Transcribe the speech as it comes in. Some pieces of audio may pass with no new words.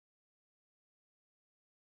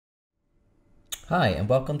Hi, and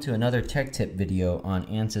welcome to another tech tip video on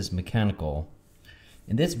Ansys Mechanical.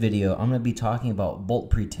 In this video, I'm going to be talking about bolt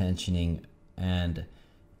pre-tensioning and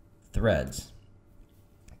threads.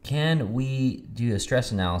 Can we do a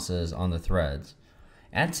stress analysis on the threads?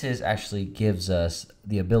 Ansys actually gives us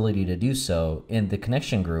the ability to do so in the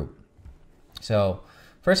connection group. So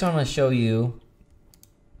first I'm going to show you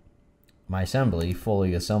my assembly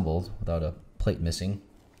fully assembled without a plate missing.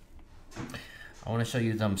 I want to show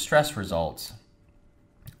you some stress results.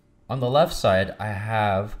 On the left side, I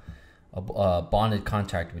have a bonded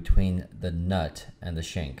contact between the nut and the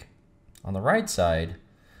shank. On the right side,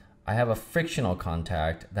 I have a frictional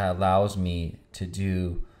contact that allows me to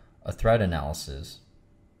do a thread analysis.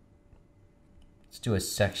 Let's do a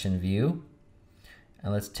section view,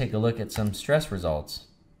 and let's take a look at some stress results.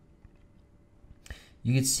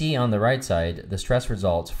 You can see on the right side, the stress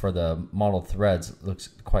results for the model threads looks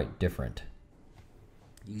quite different.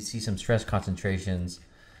 You can see some stress concentrations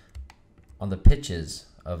on the pitches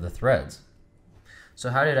of the threads. So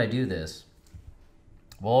how did I do this?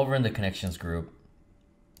 Well, over in the connections group,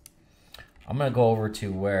 I'm going to go over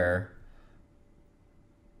to where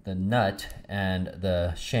the nut and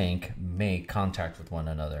the shank make contact with one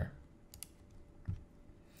another.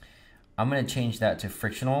 I'm going to change that to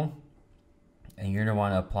frictional, and you're going to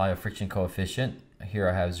want to apply a friction coefficient. Here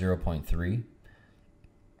I have 0.3.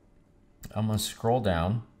 I'm going to scroll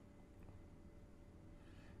down,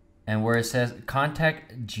 and where it says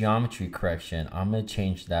contact geometry correction, I'm going to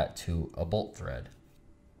change that to a bolt thread.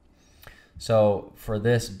 So for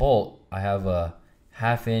this bolt, I have a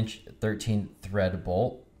 1/2 inch 13 thread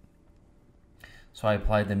bolt. So I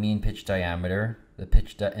applied the mean pitch diameter, the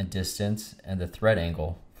pitch and distance, and the thread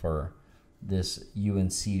angle for this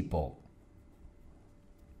UNC bolt.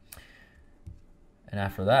 And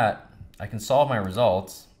after that, I can solve my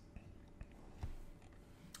results.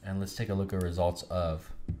 And let's take a look at results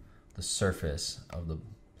of the surface of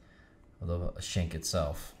the shank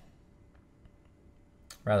itself.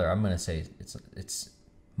 Rather, I'm going to say it's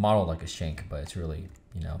modeled like a shank, but it's really,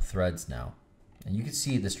 threads now. And you can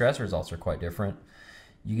see the stress results are quite different.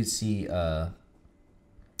 You can see that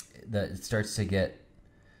it starts to get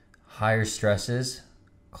higher stresses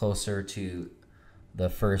closer to the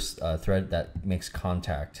first thread that makes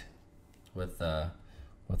contact with our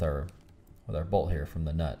bolt here from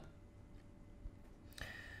the nut.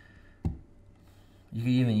 You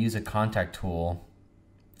can even use a contact tool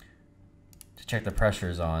to check the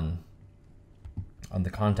pressures on the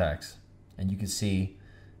contacts, and you can see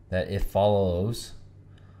that it follows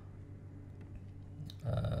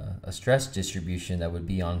a stress distribution that would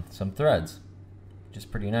be on some threads, which is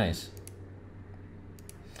pretty nice.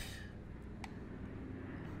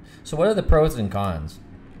 So what are the pros and cons?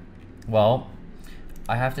 Well,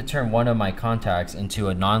 I have to turn one of my contacts into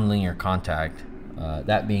a nonlinear contact,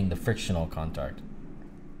 that being the frictional contact.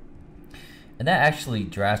 And that actually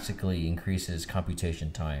drastically increases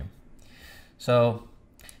computation time. So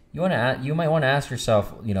you might want to ask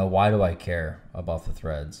yourself, why do I care about the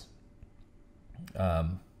threads?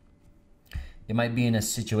 It might be in a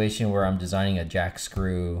situation where I'm designing a jack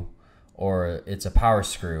screw, or it's a power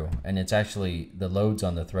screw, and it's actually the loads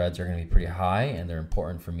on the threads are going to be pretty high, and they're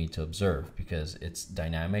important for me to observe because it's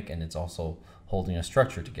dynamic and it's also holding a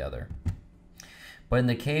structure together. But in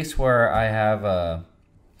the case where I have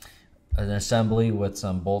an assembly with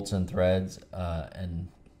some bolts and threads and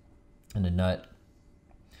a nut,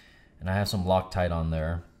 and I have some Loctite on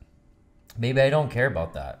there, maybe I don't care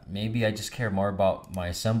about that. Maybe I just care more about my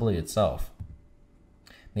assembly itself.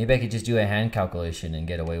 Maybe I could just do a hand calculation and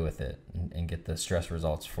get away with it and get the stress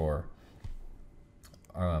results for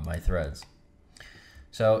my threads.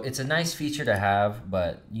 So it's a nice feature to have,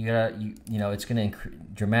 but it's going to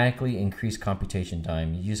dramatically increase computation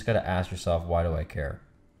time. You just got to ask yourself, why do I care?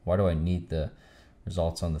 Why do I need the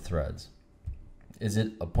results on the threads? Is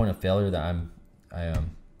it a point of failure that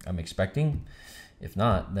I'm expecting? If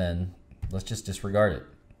not, then let's just disregard it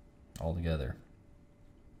altogether.